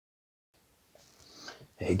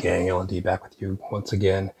Hey gang, L&D back with you once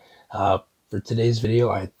again. For today's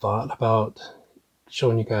video, I thought about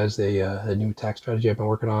showing you guys a new attack strategy I've been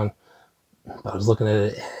working on. I was looking at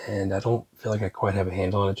it and I don't feel like I quite have a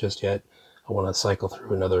handle on it just yet. I want to cycle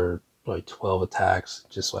through another like 12 attacks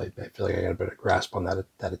just so I feel like I got a better grasp on that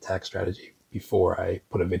attack strategy before I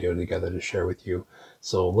put a video together to share with you.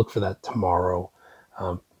 So look for that tomorrow.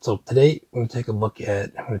 So today I'm going to take a look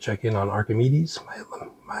at, I'm going to check in on Archimedes,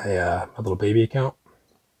 my little baby account.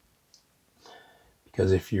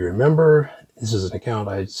 Because if you remember, this is an account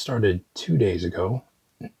I started 2 days ago,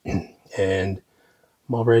 and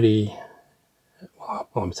I'm already, well,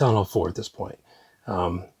 I'm Town Hall 4 at this point.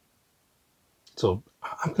 So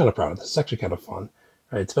I'm kind of proud of this. It's actually kind of fun.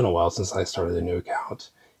 Right? It's been a while since I started a new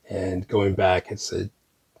account, and going back, it's a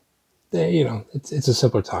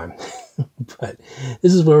simpler time. But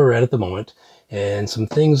this is where we're at the moment, and some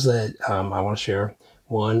things that I want to share.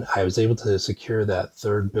 One, I was able to secure that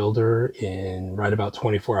third builder in right about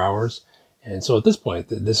 24 hours. And so at this point,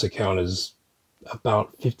 this account is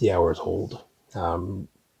about 50 hours old,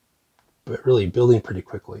 but really building pretty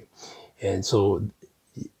quickly. And so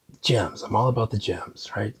gems, I'm all about the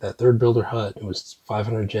gems, right? That third builder hut, it was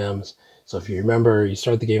 500 gems. So if you remember, you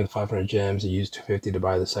start the game with 500 gems, you use 250 to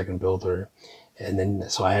buy the second builder. And then,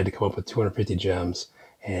 so I had to come up with 250 gems.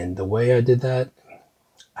 And the way I did that,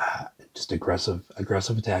 just aggressive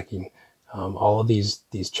attacking. All of these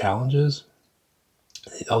challenges,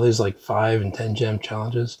 all these like 5 and 10 gem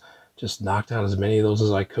challenges, just knocked out as many of those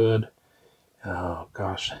as I could. Oh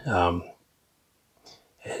gosh. And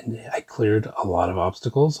I cleared a lot of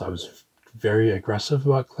obstacles. I was very aggressive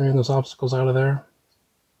about clearing those obstacles out of there.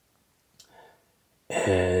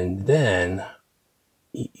 And then,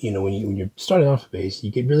 you know, when you're starting off a base,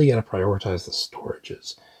 you really got to prioritize the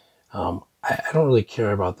storages. I don't really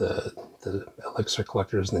care about the elixir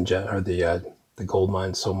collectors and the gold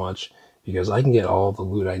mines so much, because I can get all the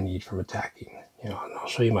loot I need from attacking. You know, and I'll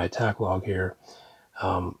show you my attack log here.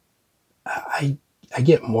 I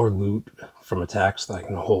get more loot from attacks than I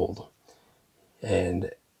can hold, and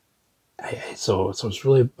so it's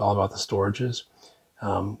really all about the storages.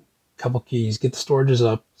 Couple keys: get the storages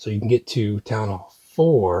up so you can get to Town Hall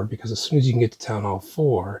 4, because as soon as you can get to Town Hall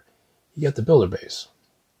 4, you get the builder base.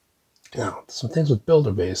 Now, some things with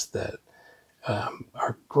builder base that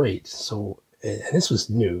are great. So, and this was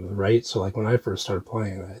new, right? So, like when I first started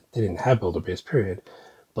playing, they didn't have builder base, period.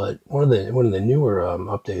 But one of the newer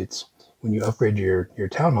updates, when you upgrade your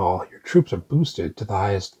town hall, your troops are boosted to the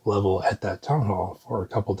highest level at that town hall for a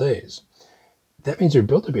couple days. That means your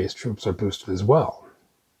builder base troops are boosted as well.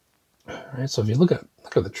 Right? So if you look at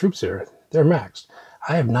the troops here, they're maxed.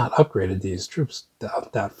 I have not upgraded these troops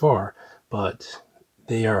that far, but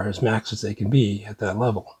they are as max as they can be at that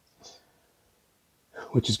level,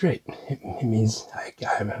 which is great. It means I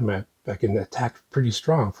can attack pretty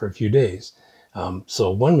strong for a few days.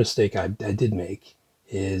 So one mistake I did make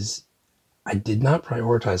is I did not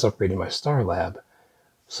prioritize upgrading my Star Lab.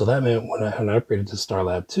 So that meant when I upgraded to Star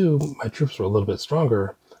Lab 2, my troops were a little bit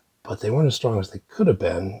stronger, but they weren't as strong as they could have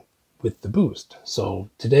been with the boost. So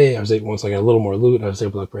today once I got a little more loot, I was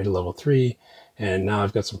able to upgrade to level 3, and now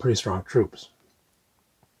I've got some pretty strong troops.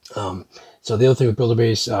 So the other thing with builder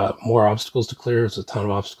base, more obstacles to clear. There's a ton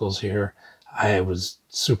of obstacles here. I was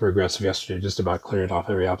super aggressive yesterday, just about clearing off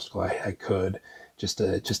every obstacle I could, just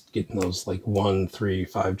getting those like 1, 3,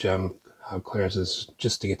 5 gem clearances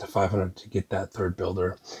just to get to 500 to get that third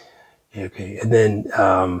builder. Okay, and then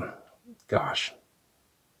gosh,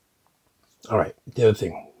 all right. The other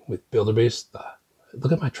thing with builder base,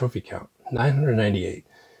 look at my trophy count, 998.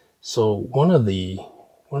 So one of the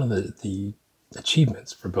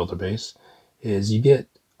achievements for builder base is you get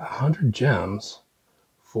 100 gems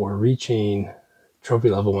for reaching trophy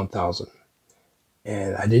level 1000,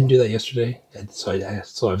 and I didn't do that yesterday, and so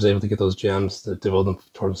I was able to get those gems to build them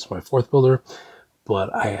towards my 4th builder.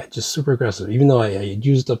 But I just super aggressive. Even though I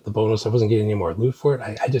used up the bonus, I wasn't getting any more loot for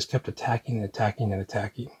it. I just kept attacking and attacking and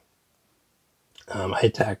attacking. I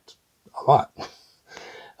attacked a lot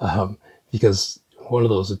because one of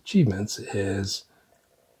those achievements is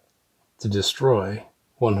to destroy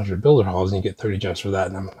 100 builder halls, and you get 30 gems for that,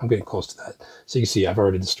 and I'm getting close to that. So you can see I've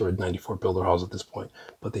already destroyed 94 builder halls at this point.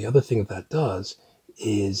 But the other thing that does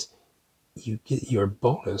is you get your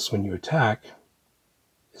bonus when you attack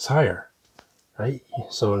is higher, right?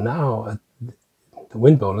 So now the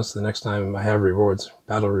win bonus, the next time I have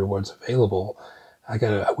battle rewards available, I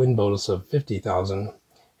got a win bonus of 50,000,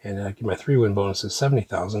 and I get my 3 win bonus is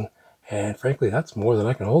 70,000, and frankly, that's more than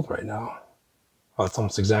I can hold right now. Well, it's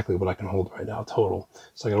almost exactly what I can hold right now total.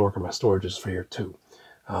 So I got to work on my storages for here too.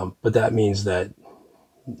 But that means that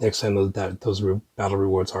next time those battle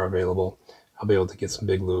rewards are available, I'll be able to get some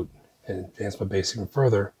big loot and advance my base even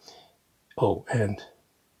further. Oh, and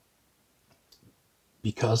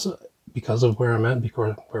because of where I'm at,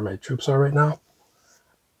 because where my troops are right now,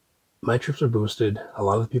 my troops are boosted. A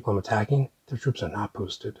lot of the people I'm attacking, their troops are not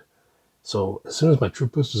boosted. So as soon as my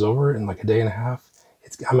troop boost is over in like a day and a half,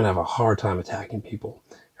 I'm gonna have a hard time attacking people.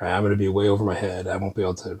 Right? I'm gonna be way over my head. I won't be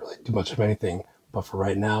able to really do much of anything. But for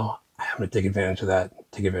right now, I'm gonna take advantage of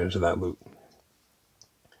that. Take advantage of that loot.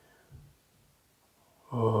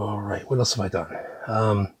 All right, what else have I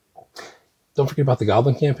done? Don't forget about the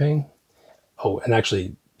Goblin campaign. Oh, and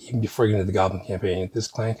actually, even before getting into the Goblin campaign, this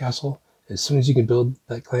clan castle, as soon as you can build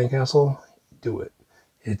that clan castle, do it.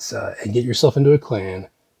 It's and get yourself into a clan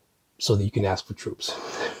so that you can ask for troops.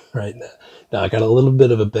 Right now, I got a little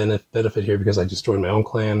bit of a benefit here because I just joined my own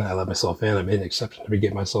clan. I let myself in. I made an exception to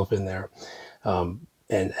get myself in there. And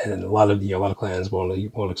a lot of clans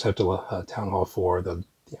won't accept a town hall 4.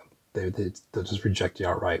 They'll just reject you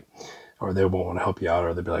outright, or they won't want to help you out,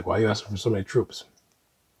 or they'll be like, "Why are you asking for so many troops?"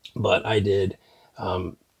 But I did,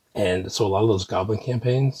 and so a lot of those Goblin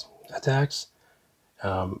campaigns attacks.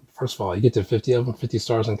 First of all, you get to 50 of them, 50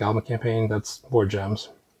 stars in Goblin campaign. That's 4 gems.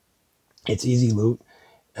 It's easy loot,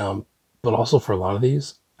 but also for a lot of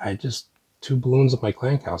these, I just 2 balloons of my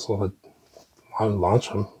clan castle. I launch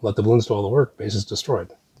them, let the balloons do all the work. Base is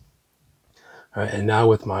destroyed. All right, and now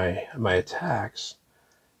with my attacks,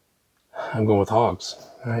 I'm going with hogs.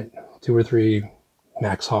 All right, 2 or 3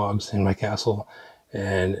 max hogs in my castle,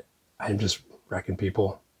 and I'm just wrecking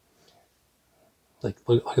people. Like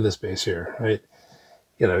look at this base here, right?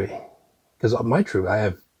 You know, because my troop, I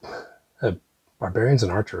have barbarians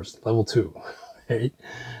and archers, level 2, right?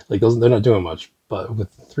 Like those, they're not doing much, but with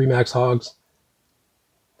 3 max hogs,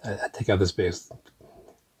 I take out this base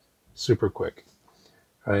super quick.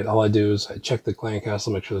 Right, all I do is I check the clan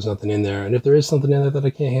castle, make sure there's nothing in there, and if there is something in there that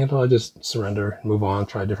I can't handle, I just surrender, move on,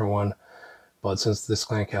 try a different one. But since this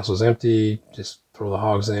clan castle is empty, just throw the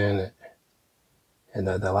hogs in, and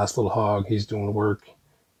that last little hog, he's doing the work.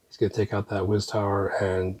 He's gonna take out that whiz tower,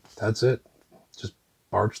 and that's it. Just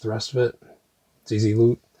barge the rest of it. It's easy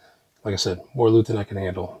loot. Like I said, more loot than I can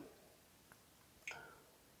handle.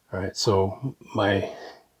 All right, so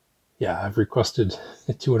I've requested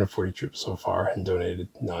 240 troops so far and donated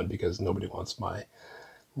none because nobody wants my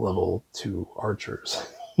level 2 archers.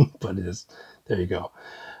 But it is, there you go.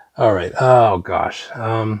 All right. Oh gosh.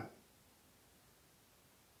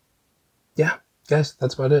 Yeah, guys,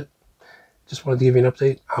 that's about it. Just wanted to give you an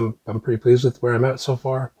update. I'm pretty pleased with where I'm at so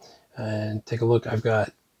far. And take a look. I've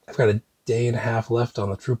got a day and a half left on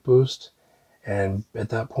the troop boost. And at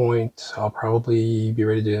that point, I'll probably be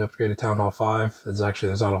ready to upgrade to Town Hall 5. There's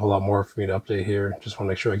not a whole lot more for me to update here. Just want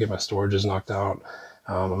to make sure I get my storages knocked out.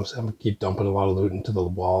 I'm going to keep dumping a lot of loot into the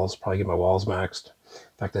walls, probably get my walls maxed.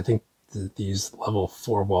 In fact, I think these level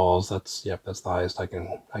 4 walls, that's the highest I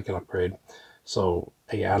can upgrade. So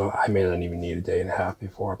yeah, I may not even need a day and a half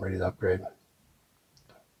before I'm ready to upgrade.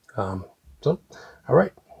 So, all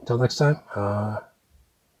right, until next time,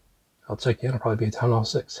 I'll check in. I'll probably be at Town Hall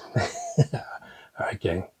 6. All right,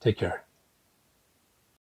 gang, take care.